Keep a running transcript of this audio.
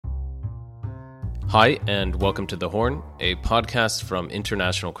Hi, and welcome to The Horn, a podcast from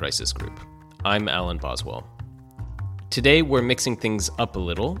International Crisis Group. I'm Alan Boswell. Today, we're mixing things up a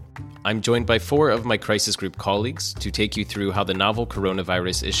little. I'm joined by four of my Crisis Group colleagues to take you through how the novel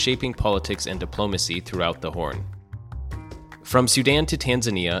coronavirus is shaping politics and diplomacy throughout the Horn. From Sudan to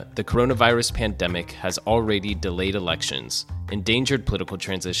Tanzania, the coronavirus pandemic has already delayed elections, endangered political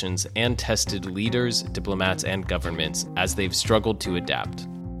transitions, and tested leaders, diplomats, and governments as they've struggled to adapt.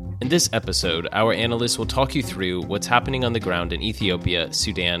 In this episode, our analysts will talk you through what's happening on the ground in Ethiopia,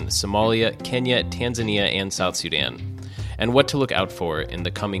 Sudan, Somalia, Kenya, Tanzania, and South Sudan, and what to look out for in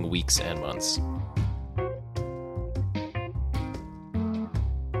the coming weeks and months.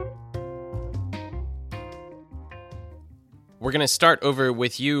 We're going to start over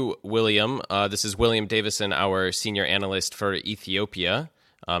with you, William. This is William Davison, our senior analyst for Ethiopia.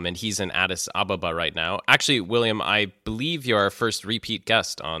 And he's in Addis Ababa right now. Actually, William, I believe you're our first repeat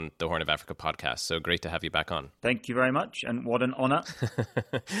guest on the Horn of Africa podcast, so great to have you back on. Thank you very much, and what an honor.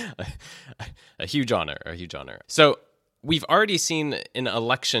 A huge honor. So we've already seen an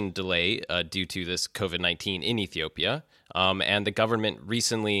election delay due to this COVID-19 in Ethiopia, and the government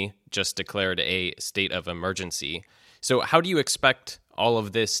recently just declared a state of emergency. So how do you expect all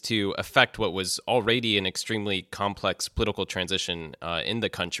of this to affect what was already an extremely complex political transition in the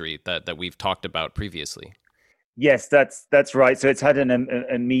country that we've talked about previously? Yes, that's right. So it's had an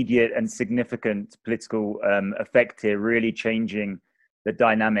immediate and significant political effect here, really changing the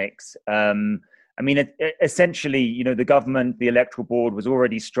dynamics. Essentially, the government, the electoral board was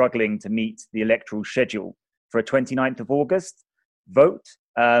already struggling to meet the electoral schedule for a 29th of August vote.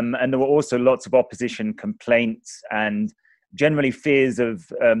 And there were also lots of opposition complaints and generally fears of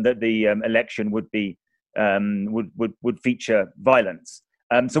that the election would would feature violence.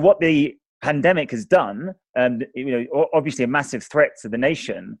 So what the pandemic has done, obviously a massive threat to the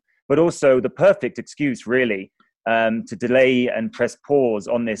nation, but also the perfect excuse really to delay and press pause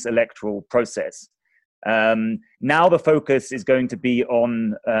on this electoral process. Now the focus is going to be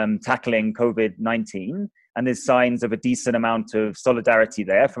on tackling COVID-19, and there's signs of a decent amount of solidarity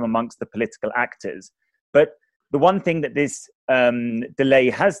there from amongst the political actors. But the one thing that this delay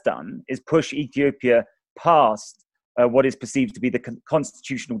has done is push Ethiopia past what is perceived to be the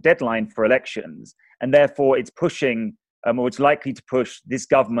constitutional deadline for elections. And therefore, it's pushing, or it's likely to push this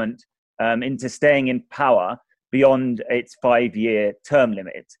government into staying in power beyond its 5-year term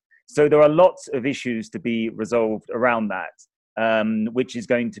limit. So there are lots of issues to be resolved around that, which is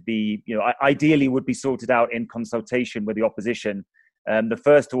going to be, ideally would be sorted out in consultation with the opposition. The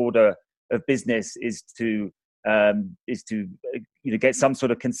first order of business is to get some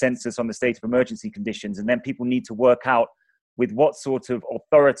sort of consensus on the state of emergency conditions, and then people need to work out with what sort of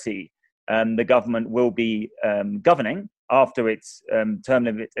authority the government will be governing after its term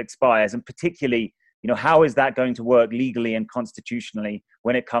limit expires, and particularly, how is that going to work legally and constitutionally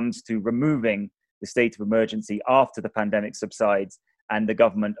when it comes to removing the state of emergency after the pandemic subsides and the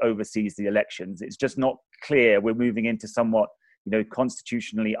government oversees the elections. It's just not clear. We're moving into somewhat,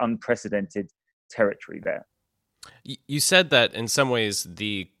 constitutionally unprecedented territory there. You said that in some ways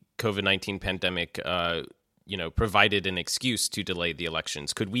the COVID-19 pandemic, provided an excuse to delay the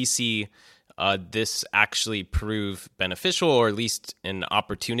elections. Could we see this actually prove beneficial, or at least an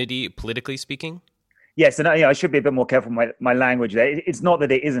opportunity, politically speaking? Yes, and I should be a bit more careful with my language there. It's not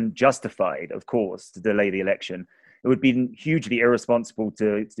that it isn't justified, of course, to delay the election. It would be hugely irresponsible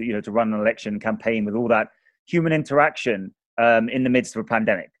to run an election campaign with all that human interaction in the midst of a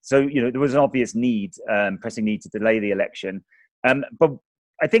pandemic. So, there was an obvious need, pressing need to delay the election. But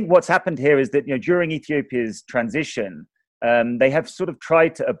I think what's happened here is that, during Ethiopia's transition, they have sort of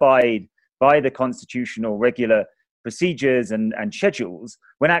tried to abide by the constitutional regular procedures and schedules,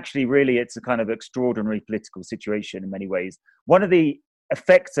 when actually really it's a kind of extraordinary political situation in many ways. One of the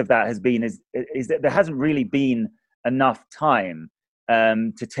effects of that has been is that there hasn't really been enough time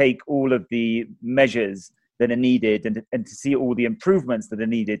to take all of the measures that are needed and to see all the improvements that are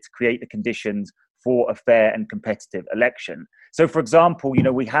needed to create the conditions for a fair and competitive election. So, for example,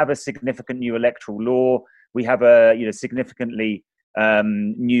 we have a significant new electoral law. We have a significantly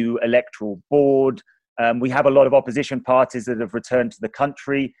new electoral board. We have a lot of opposition parties that have returned to the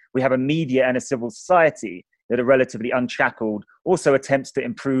country. We have a media and a civil society that are relatively unshackled. Also attempts to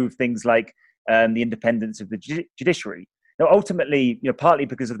improve things like the independence of the judiciary. Now, ultimately, partly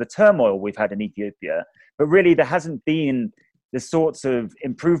because of the turmoil we've had in Ethiopia, but really there hasn't been the sorts of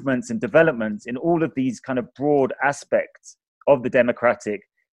improvements and developments in all of these kind of broad aspects of the democratic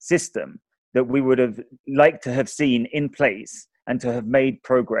system that we would have liked to have seen in place and to have made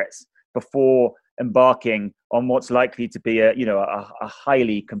progress before embarking on what's likely to be a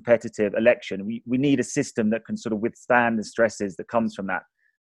highly competitive election. We need a system that can sort of withstand the stresses that comes from that.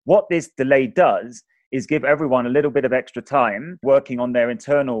 What this delay does is give everyone a little bit of extra time working on their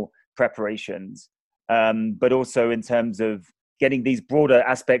internal preparations, but also in terms of getting these broader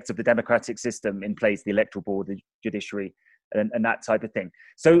aspects of the democratic system in place, the electoral board, the judiciary, and that type of thing.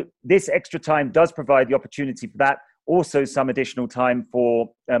 So this extra time does provide the opportunity for that. Also some additional time for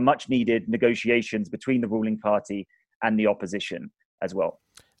much needed negotiations between the ruling party and the opposition as well.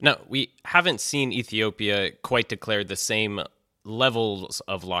 Now, we haven't seen Ethiopia quite declare the same levels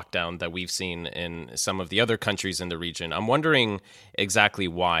of lockdown that we've seen in some of the other countries in the region. I'm wondering exactly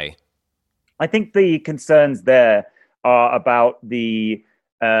why. I think the concerns there are about the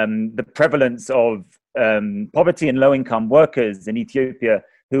prevalence of poverty and low-income workers in Ethiopia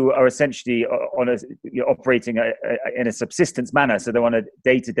who are essentially operating in a subsistence manner, so they're on a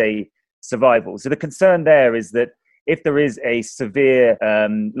day-to-day survival. So the concern there is that if there is a severe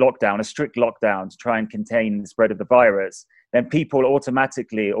lockdown, a strict lockdown to try and contain the spread of the virus, then people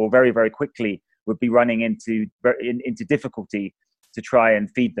automatically or very, very quickly would be running into difficulty to try and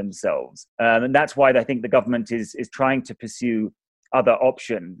feed themselves. And that's why I think the government is trying to pursue other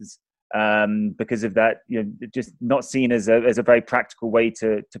options because of that, just not seen as a very practical way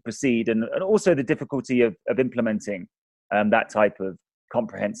to proceed, and also the difficulty of implementing that type of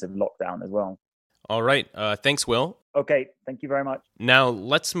comprehensive lockdown as well. All right. Thanks, Will. Okay. Thank you very much. Now,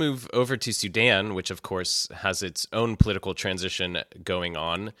 let's move over to Sudan, which, of course, has its own political transition going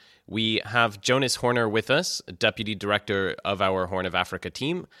on. We have Jonas Horner with us, Deputy Director of our Horn of Africa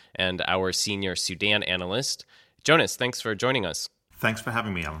team and our Senior Sudan Analyst. Jonas, thanks for joining us. Thanks for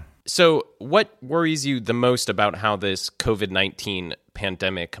having me, Alan. So what worries you the most about how this COVID-19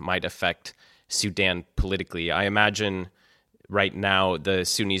 pandemic might affect Sudan politically? I imagine right now the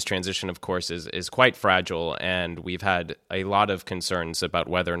Sudanese transition, of course, is quite fragile, and we've had a lot of concerns about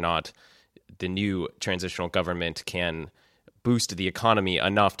whether or not the new transitional government can boost the economy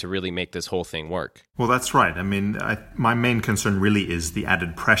enough to really make this whole thing work. Well, that's right. I mean, my main concern really is the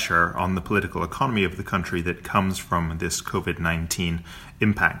added pressure on the political economy of the country that comes from this COVID-19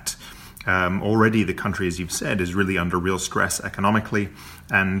 impact. Already the country, as you've said, is really under real stress economically.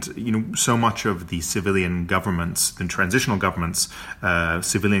 And, so much of the civilian governments, the transitional governments,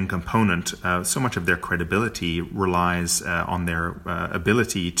 civilian component, so much of their credibility relies on their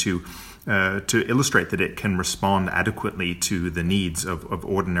ability to illustrate that it can respond adequately to the needs of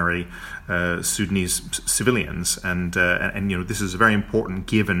ordinary Sudanese civilians. And this is very important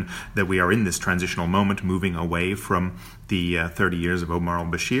given that we are in this transitional moment, moving away from the 30 years of Omar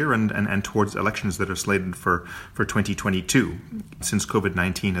al-Bashir and towards elections that are slated for 2022. Since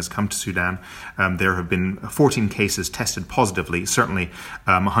COVID-19 has come to Sudan, there have been 14 cases tested positively, certainly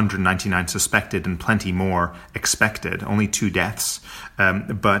 199 suspected and plenty more expected, only 2 deaths.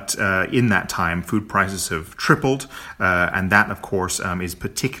 But in that time, food prices have tripled, and that, of course, is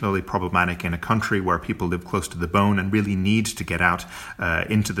particularly problematic in a country where people live close to the bone and really need to get out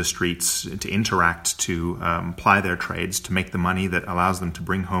into the streets, to interact, to ply their trades, to make the money that allows them to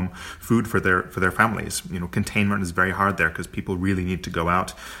bring home food for their families. Containment is very hard there because people really need to go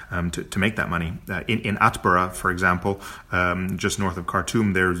out to make that money. In Atbara, for example, just north of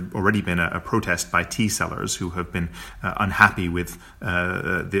Khartoum, there's already been a protest by tea sellers who have been unhappy with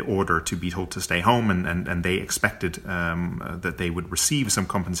the order to be told to stay home, and they expected that they would receive some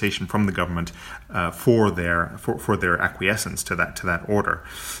compensation from the government for their acquiescence to that order.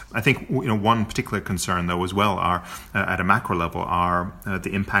 I think one particular concern, though, as well, are at a macro level, are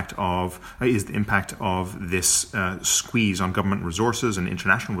the impact of this squeeze on government resources and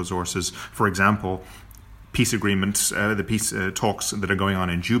international resources. For example, peace agreements, the peace talks that are going on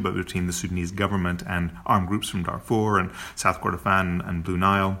in Juba between the Sudanese government and armed groups from Darfur and South Kordofan and Blue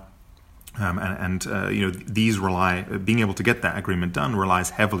Nile. These being able to get that agreement done relies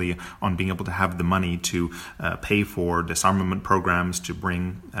heavily on being able to have the money to pay for disarmament programs, to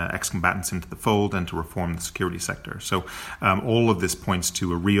bring ex-combatants into the fold, and to reform the security sector. So all of this points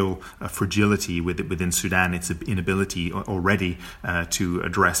to a real fragility within Sudan, its inability already to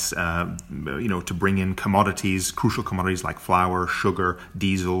address, to bring in commodities, crucial commodities like flour, sugar,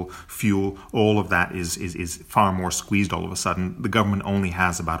 diesel, fuel. All of that is far more squeezed all of a sudden. The government only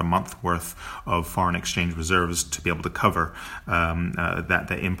has about a month worth of foreign exchange reserves to be able to cover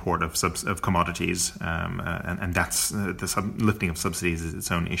the import of commodities, and that's the lifting of subsidies is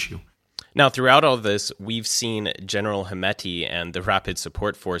its own issue. Now, throughout all this, we've seen General Hemeti and the Rapid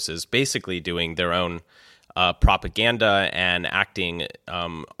Support Forces basically doing their own propaganda and acting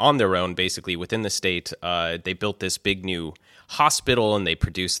on their own, basically, within the state. They built this big new hospital, and they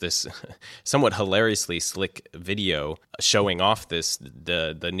produce this somewhat hilariously slick video showing off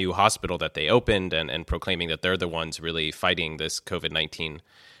the new hospital that they opened and proclaiming that they're the ones really fighting this COVID-19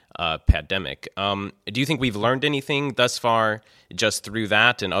 pandemic. Do you think we've learned anything thus far just through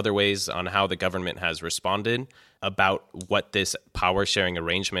that and other ways on how the government has responded about what this power sharing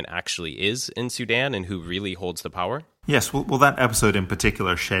arrangement actually is in Sudan and who really holds the power? Yes, well, that episode in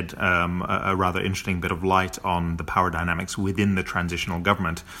particular shed a rather interesting bit of light on the power dynamics within the transitional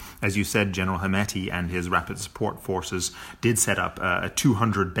government. As you said, General Hemeti and his rapid support forces did set up a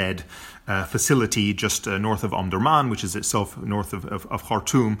 200-bed facility just north of Omdurman, which is itself north of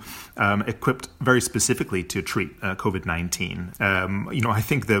Khartoum, equipped very specifically to treat COVID-19. I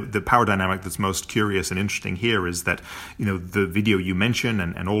think the power dynamic that's most curious and interesting here is that, the video you mentioned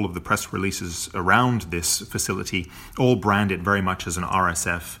and all of the press releases around this facility all brand it very much as an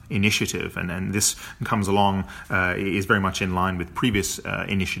RSF initiative. And this comes along, is very much in line with previous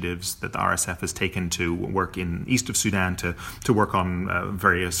initiatives that the RSF has taken to work in east of Sudan to work on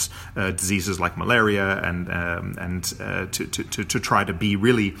various diseases like malaria and to try to be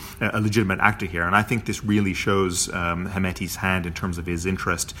really a legitimate actor here. And I think this really shows Hemeti's hand in terms of his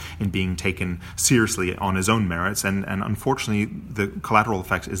interest in being taken seriously on his own merits. And unfortunately, the collateral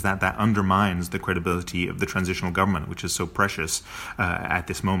effect is that undermines the credibility of the transitional government, which is so precious at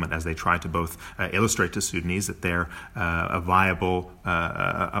this moment as they try to both illustrate to Sudanese that they're a viable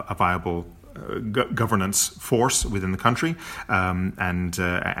governance force within the country, and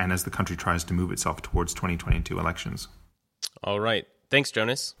as the country tries to move itself towards 2022 elections. All right. Thanks,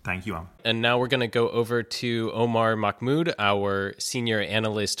 Jonas. Thank you, Al. And now we're going to go over to Omar Mahmoud, our senior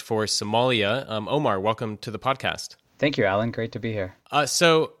analyst for Somalia. Omar, welcome to the podcast. Thank you, Alan. Great to be here.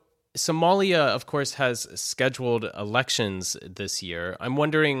 So Somalia, of course, has scheduled elections this year. I'm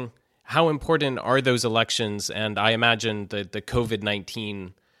wondering, how important are those elections? And I imagine that the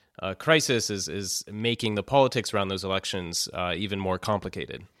COVID-19 crisis is making the politics around those elections even more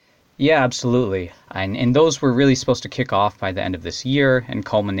complicated. Yeah, absolutely. And those were really supposed to kick off by the end of this year and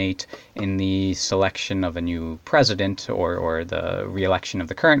culminate in the selection of a new president or the re-election of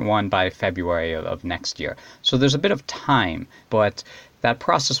the current one by February of next year. So there's a bit of time, but that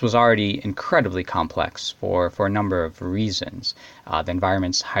process was already incredibly complex for a number of reasons. The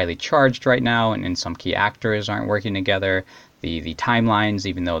environment's highly charged right now, and some key actors aren't working together. The timelines,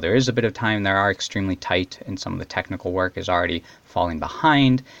 even though there is a bit of time, they are extremely tight, and some of the technical work is already falling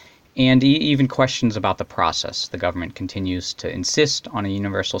behind. And even questions about the process. The government continues to insist on a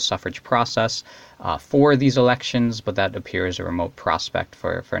universal suffrage process for these elections, but that appears a remote prospect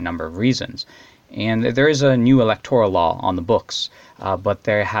for a number of reasons. And there is a new electoral law on the books, but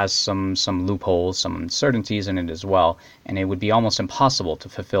there has some loopholes, some uncertainties in it as well, and it would be almost impossible to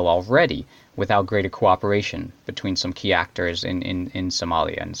fulfill already without greater cooperation between some key actors in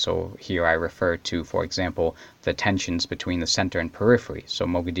Somalia. And so here I refer to, for example, the tensions between the center and periphery, so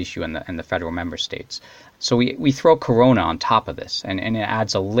Mogadishu and the federal member states. So we throw Corona on top of this, and it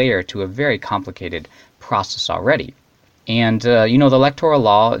adds a layer to a very complicated process already. And, the electoral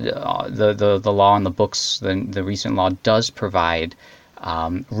law, the law on the books, the recent law does provide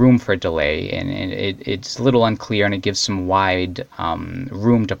room for delay, and it's a little unclear, and it gives some wide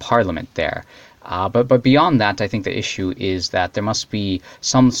room to Parliament there. But beyond that, I think the issue is that there must be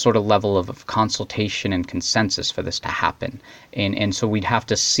some sort of level of consultation and consensus for this to happen. And so we'd have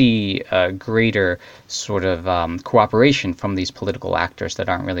to see a greater sort of cooperation from these political actors that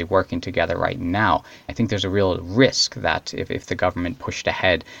aren't really working together right now. I think there's a real risk that if the government pushed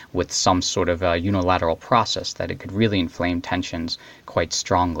ahead with some sort of unilateral process, that it could really inflame tensions quite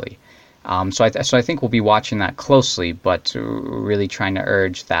strongly. So I think we'll be watching that closely, but really trying to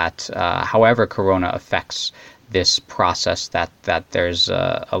urge that however Corona affects this process, that there's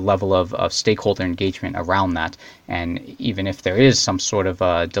a level of stakeholder engagement around that. And even if there is some sort of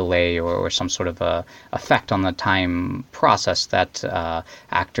a delay or some sort of a effect on the time process, that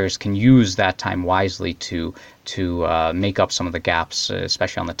actors can use that time wisely to make up some of the gaps,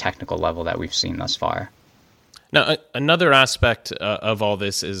 especially on the technical level that we've seen thus far. Now, another aspect of all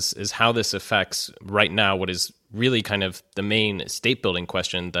this is how this affects right now what is really kind of the main state-building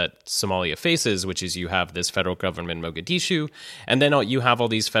question that Somalia faces, which is you have this federal government in Mogadishu, and then you have all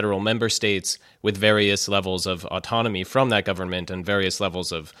these federal member states with various levels of autonomy from that government and various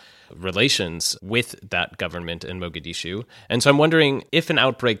levels of relations with that government in Mogadishu. And so I'm wondering, if an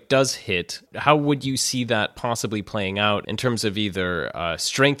outbreak does hit, how would you see that possibly playing out in terms of either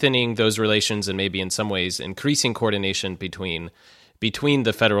strengthening those relations and maybe in some ways increasing coordination between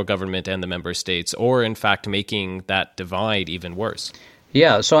the federal government and the member states, or in fact making that divide even worse?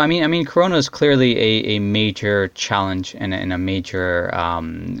 Yeah, so I mean, Corona is clearly a major challenge and a major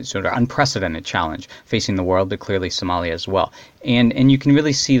sort of unprecedented challenge facing the world, but clearly Somalia as well. And you can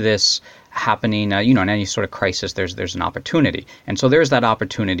really see this happening, in any sort of crisis. There's an opportunity, and so there's that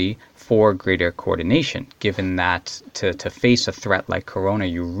opportunity for greater coordination. Given that to face a threat like Corona,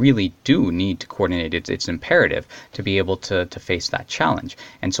 you really do need to coordinate. It's imperative to be able to face that challenge,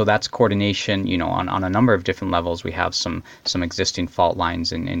 and so that's coordination. On a number of different levels. We have some existing fault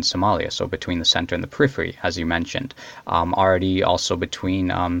lines in Somalia, so between the center and the periphery, as you mentioned. Already also between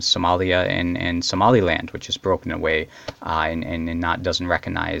Somalia and Somaliland, which is broken away and not doesn't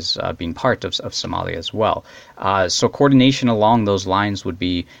recognize being part of Somalia as well. So coordination along those lines would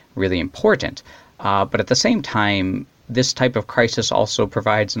be really important. But at the same time, this type of crisis also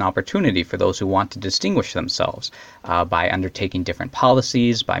provides an opportunity for those who want to distinguish themselves by undertaking different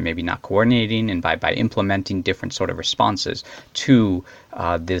policies, by maybe not coordinating, and by implementing different sort of responses to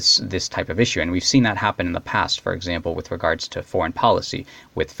this type of issue. And we've seen that happen in the past, for example, with regards to foreign policy,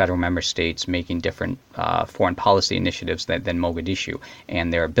 with federal member states making different foreign policy initiatives than Mogadishu.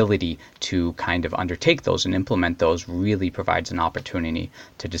 And their ability to kind of undertake those and implement those really provides an opportunity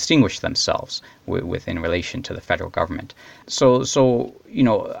to distinguish themselves in relation to the federal government. So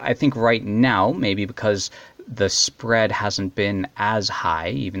I think right now, maybe because the spread hasn't been as high,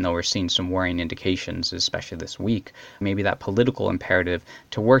 even though we're seeing some worrying indications, especially this week, maybe that political imperative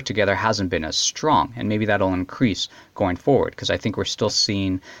to work together hasn't been as strong, and maybe that'll increase going forward, because I think we're still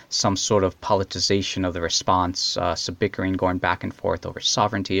seeing some sort of politicization of the response, some bickering going back and forth over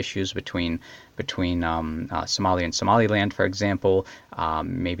sovereignty issues between Somalia and Somaliland, for example,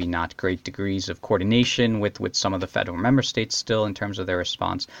 maybe not great degrees of coordination with some of the federal member states still in terms of their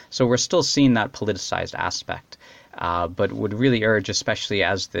response. So we're still seeing that politicized aspect. But would really urge, especially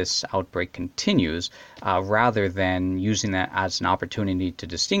as this outbreak continues, rather than using that as an opportunity to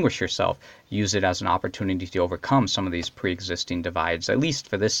distinguish yourself, use it as an opportunity to overcome some of these pre-existing divides, at least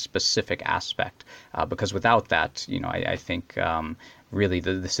for this specific aspect. Because without that, I think really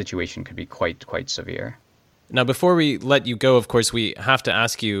the situation could be quite severe. Now, before we let you go, of course, we have to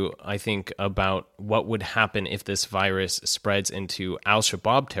ask you, I think, about what would happen if this virus spreads into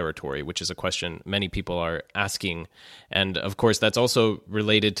al-Shabaab territory, which is a question many people are asking. And, of course, that's also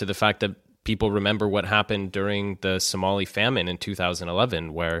related to the fact that people remember what happened during the Somali famine in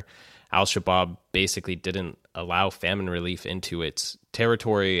 2011, where al-Shabaab basically didn't allow famine relief into its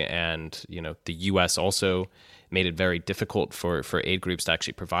territory. And, the U.S. also made it very difficult for aid groups to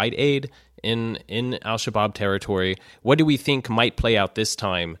actually provide aid in al-Shabaab territory. What do we think might play out this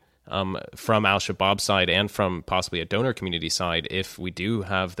time from al-Shabaab side and from possibly a donor community side if we do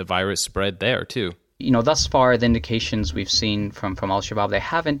have the virus spread there too? Thus far, the indications we've seen from al-Shabaab, they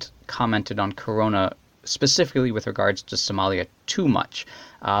haven't commented on Corona specifically with regards to Somalia too much.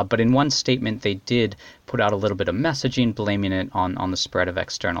 But in one statement, they did put out a little bit of messaging, blaming it on the spread of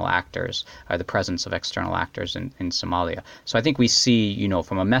external actors, or the presence of external actors in Somalia. So I think we see,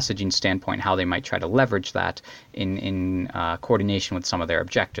 from a messaging standpoint, how they might try to leverage that in coordination with some of their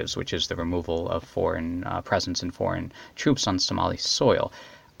objectives, which is the removal of foreign presence and foreign troops on Somali soil.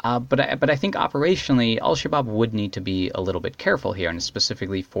 But I think operationally, al-Shabaab would need to be a little bit careful here, and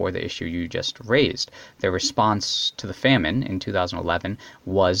specifically for the issue you just raised. Their response to the famine in 2011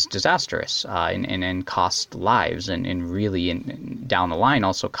 was disastrous and cost lives, and really down the line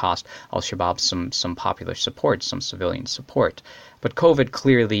also cost al-Shabaab some popular support, some civilian support. But COVID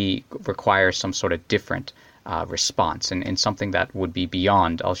clearly requires some sort of different response and something that would be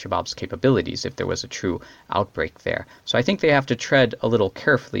beyond al-Shabaab's capabilities if there was a true outbreak there. So I think they have to tread a little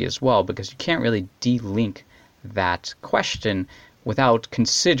carefully as well, because you can't really de-link that question without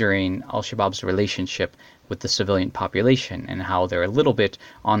considering al-Shabaab's relationship with the civilian population and how they're a little bit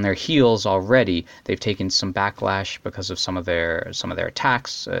on their heels already. They've taken some backlash because of some of their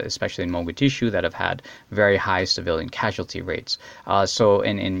attacks, especially in Mogadishu, that have had very high civilian casualty rates. So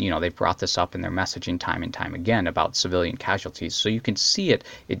they've brought this up in their messaging time and time again about civilian casualties. So you can see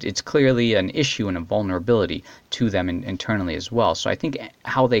it's clearly an issue and a vulnerability to them internally as well. So I think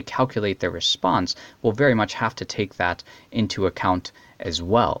how they calculate their response will very much have to take that into account as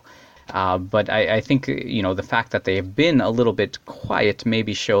well. But I think, the fact that they have been a little bit quiet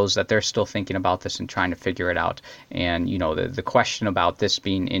maybe shows that they're still thinking about this and trying to figure it out. And, the question about this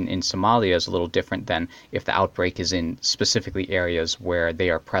being in Somalia is a little different than if the outbreak is in specifically areas where they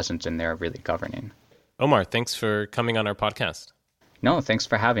are present and they're really governing. Omar, thanks for coming on our podcast. No, thanks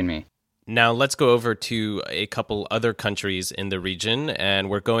for having me. Now let's go over to a couple other countries in the region, and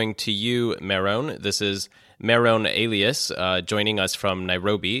we're going to you, Meron. This is Meron Elias joining us from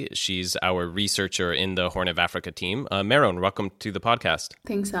Nairobi. She's our researcher in the Horn of Africa team. Meron, welcome to the podcast.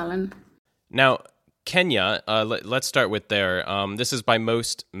 Thanks, Alan. Now, Kenya, let's start with there. This is by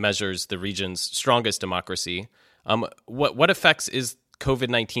most measures the region's strongest democracy. What effects is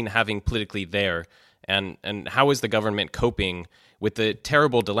COVID-19 having politically there, and how is the government coping with the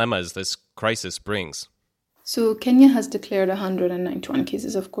terrible dilemmas this crisis brings? So Kenya has declared 191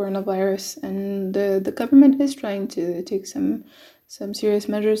 cases of coronavirus, and the government is trying to take some serious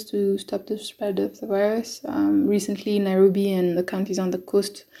measures to stop the spread of the virus. Recently, Nairobi and the counties on the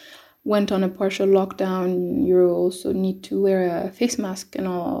coast went on a partial lockdown. You also need to wear a face mask in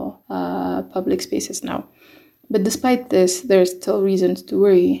all public spaces now. But despite this, there are still reasons to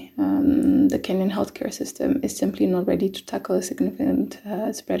worry. The Kenyan healthcare system is simply not ready to tackle a significant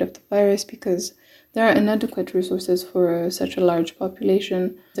spread of the virus because there are inadequate resources for such a large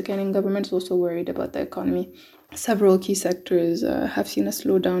population. The Kenyan government is also worried about the economy. Several key sectors have seen a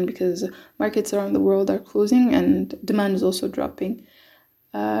slowdown because markets around the world are closing and demand is also dropping.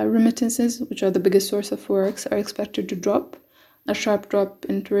 Remittances, which are the biggest source of forex, are expected to drop. A sharp drop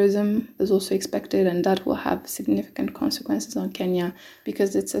in tourism is also expected, and that will have significant consequences on Kenya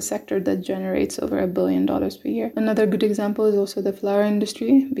because it's a sector that generates over $1 billion per year. Another good example is also the flower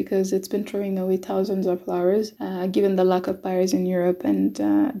industry because it's been throwing away thousands of flowers given the lack of buyers in Europe, and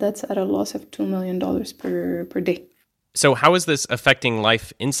that's at a loss of $2 million per day. So how is this affecting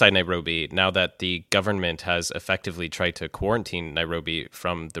life inside Nairobi now that the government has effectively tried to quarantine Nairobi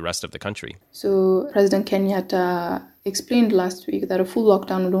from the rest of the country? So President Kenyatta explained last week that a full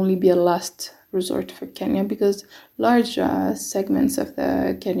lockdown would only be a last resort for Kenya because large segments of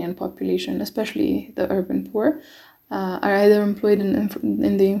the Kenyan population, especially the urban poor, are either employed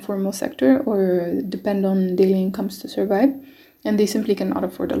in the informal sector or depend on daily incomes to survive, and they simply cannot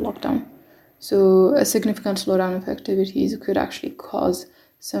afford a lockdown. So a significant slowdown of activities could actually cause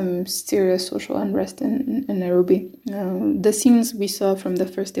some serious social unrest in Nairobi. The scenes we saw from the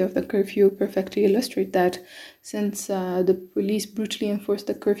first day of the curfew perfectly illustrate that, since the police brutally enforced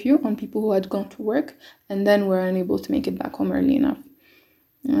the curfew on people who had gone to work and then were unable to make it back home early enough.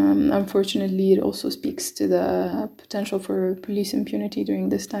 Unfortunately, it also speaks to the potential for police impunity during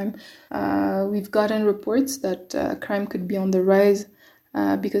this time. We've gotten reports that crime could be on the rise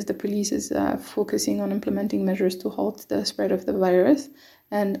because the police is focusing on implementing measures to halt the spread of the virus.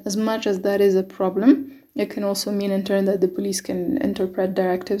 And as much as that is a problem, it can also mean in turn that the police can interpret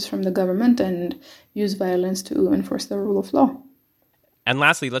directives from the government and use violence to enforce the rule of law. And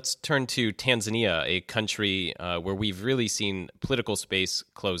lastly, let's turn to Tanzania, a country where we've really seen political space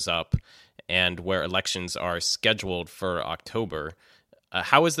close up and where elections are scheduled for October.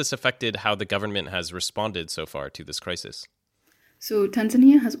 How has this affected how the government has responded so far to this crisis? So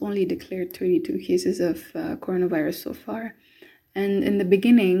Tanzania has only declared 32 cases of coronavirus so far. And in the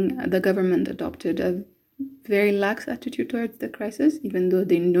beginning, the government adopted a very lax attitude towards the crisis, even though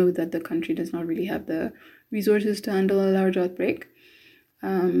they know that the country does not really have the resources to handle a large outbreak.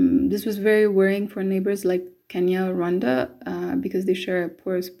 This was very worrying for neighbors like Kenya or Rwanda because they share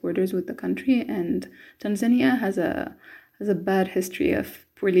porous borders with the country. And Tanzania has a bad history of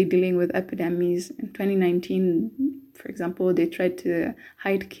poorly dealing with epidemics. In 2019, for example, they tried to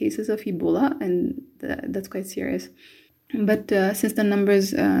hide cases of Ebola, and that's quite serious. But since the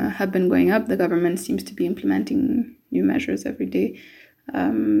numbers have been going up, the government seems to be implementing new measures every day.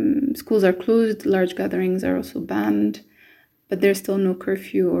 Schools are closed, large gatherings are also banned, but there's still no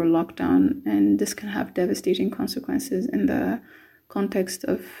curfew or lockdown, and this can have devastating consequences in the context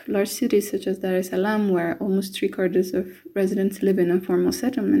of large cities such as Dar es Salaam, where almost 3/4 of residents live in informal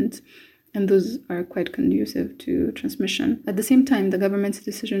settlements, and those are quite conducive to transmission. At the same time, the government's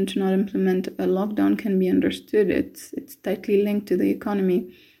decision to not implement a lockdown can be understood. It's tightly linked to the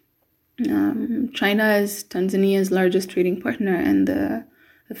economy. China is Tanzania's largest trading partner, and the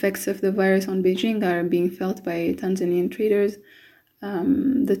effects of the virus on Beijing are being felt by Tanzanian traders.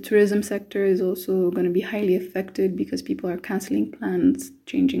 The tourism sector is also going to be highly affected because people are canceling plans,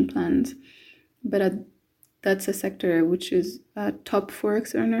 changing plans. But that's a sector which is a top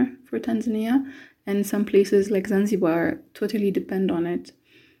forex earner for Tanzania, and some places like Zanzibar totally depend on it.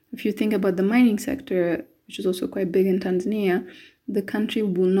 If you think about the mining sector, which is also quite big in Tanzania, the country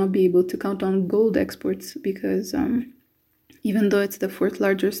will not be able to count on gold exports because even though it's the 4th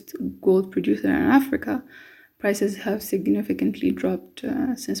largest gold producer in Africa, prices have significantly dropped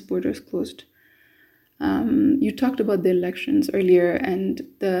since borders closed. You talked about the elections earlier, and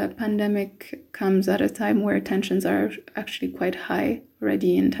the pandemic comes at a time where tensions are actually quite high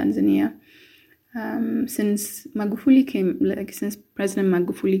already in Tanzania. since President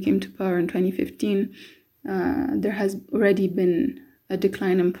Magufuli came to power in 2015, there has already been a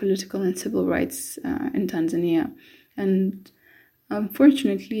decline in political and civil rights in Tanzania. And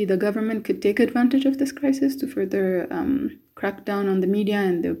unfortunately, the government could take advantage of this crisis to further crack down on the media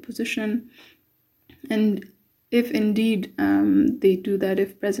and the opposition. And if indeed they do that,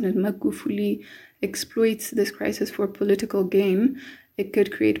 if President Magufuli exploits this crisis for political gain, it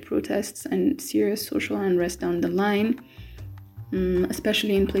could create protests and serious social unrest down the line,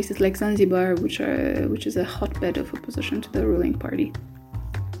 especially in places like Zanzibar, which is a hotbed of opposition to the ruling party.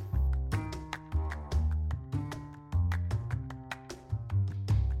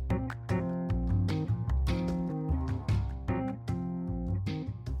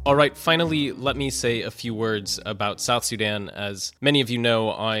 All right, finally, let me say a few words about South Sudan. As many of you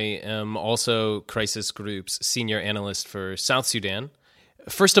know, I am also Crisis Group's senior analyst for South Sudan.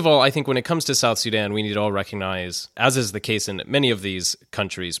 First of all, I think when it comes to South Sudan, we need to all recognize, as is the case in many of these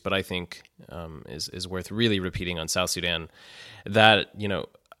countries, but I think is worth really repeating on South Sudan, that,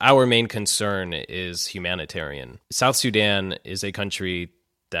 our main concern is humanitarian. South Sudan is a country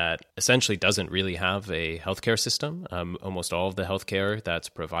that essentially doesn't really have a healthcare system. Almost all of the healthcare that's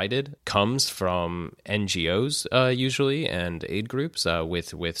provided comes from NGOs usually and aid groups,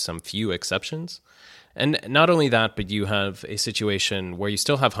 with some few exceptions. And not only that, but you have a situation where you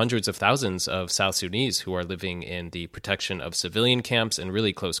still have hundreds of thousands of South Sudanese who are living in the protection of civilian camps in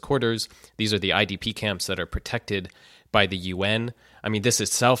really close quarters. These are the IDP camps that are protected by the UN. I mean, this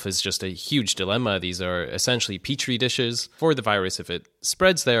itself is just a huge dilemma. These are essentially petri dishes for the virus if it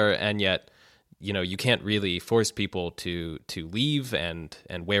spreads there, and yet, you can't really force people to leave, and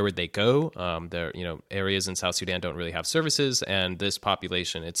where would they go? There, areas in South Sudan don't really have services, and this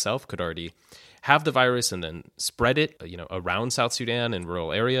population itself could already have the virus and then spread it, around South Sudan in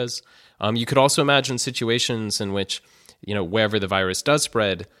rural areas. You could also imagine situations in which, wherever the virus does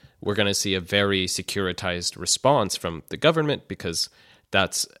spread, we're going to see a very securitized response from the government, because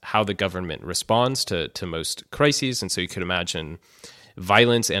that's how the government responds to most crises. And so you could imagine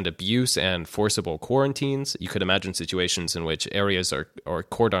violence and abuse and forcible quarantines. You could imagine situations in which areas are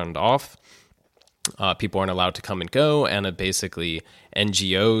cordoned off. People aren't allowed to come and go, and basically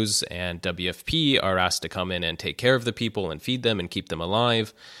NGOs and WFP are asked to come in and take care of the people and feed them and keep them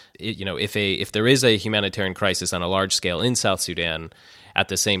alive. If there is a humanitarian crisis on a large scale in South Sudan, at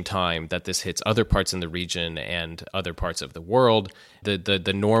the same time that this hits other parts in the region and other parts of the world,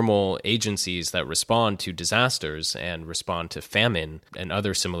 the normal agencies that respond to disasters and respond to famine and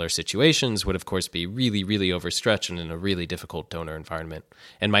other similar situations would, of course, be really, really overstretched and in a really difficult donor environment,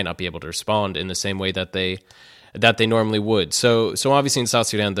 and might not be able to respond in the same way that they normally would. So obviously in South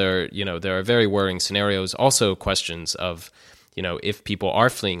Sudan, there are very worrying scenarios, also questions of, if people are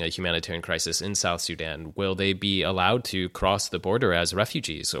fleeing a humanitarian crisis in South Sudan, will they be allowed to cross the border as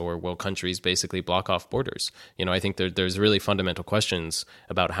refugees, or will countries basically block off borders? I think there's really fundamental questions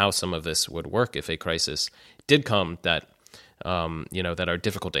about how some of this would work if a crisis did come that are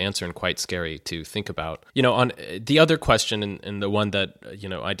difficult to answer and quite scary to think about. On the other question, and the one that,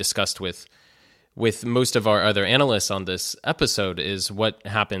 I discussed with most of our other analysts on this episode, is what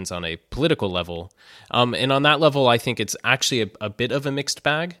happens on a political level. And on that level, I think it's actually a bit of a mixed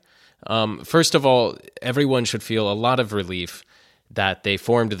bag. First of all, everyone should feel a lot of relief that they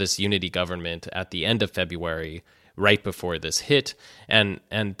formed this unity government at the end of February, right before this hit. And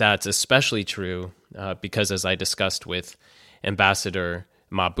that's especially true because, as I discussed with Ambassador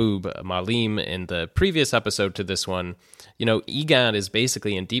Mahboub Malim in the previous episode to this one, IGAD is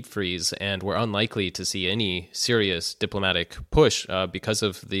basically in deep freeze, and we're unlikely to see any serious diplomatic push because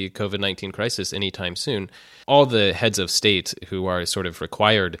of the COVID-19 crisis anytime soon. All the heads of state who are sort of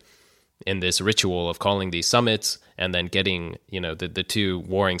required in this ritual of calling these summits and then getting, the two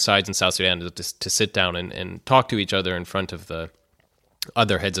warring sides in South Sudan to sit down and talk to each other in front of the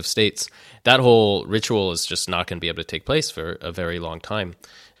other heads of states, that whole ritual is just not going to be able to take place for a very long time.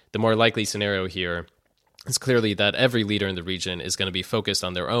 The more likely scenario here is clearly that every leader in the region is going to be focused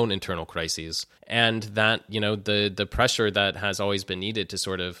on their own internal crises, and that, the pressure that has always been needed to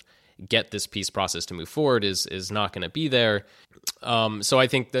sort of get this peace process to move forward is not going to be there. So I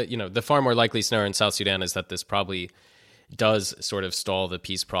think that, the far more likely scenario in South Sudan is that this probably does sort of stall the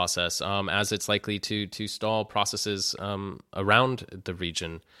peace process, as it's likely to stall processes around the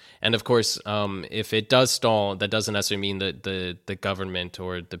region. And of course, if it does stall, that doesn't necessarily mean that the government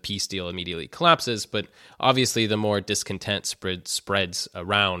or the peace deal immediately collapses, but obviously the more discontent spreads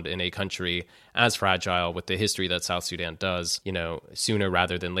around in a country as fragile with the history that South Sudan does, sooner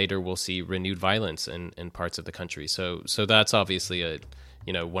rather than later we'll see renewed violence in parts of the country. So that's obviously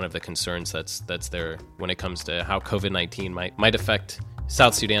one of the concerns that's there when it comes to how COVID-19 might affect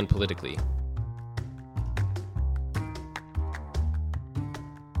South Sudan politically.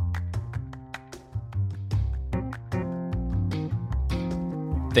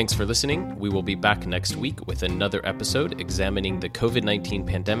 Thanks for listening. We will be back next week with another episode examining the COVID-19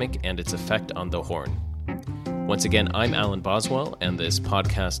 pandemic and its effect on the Horn. Once again, I'm Alan Boswell, and this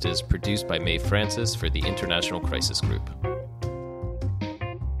podcast is produced by Mae Francis for the International Crisis Group.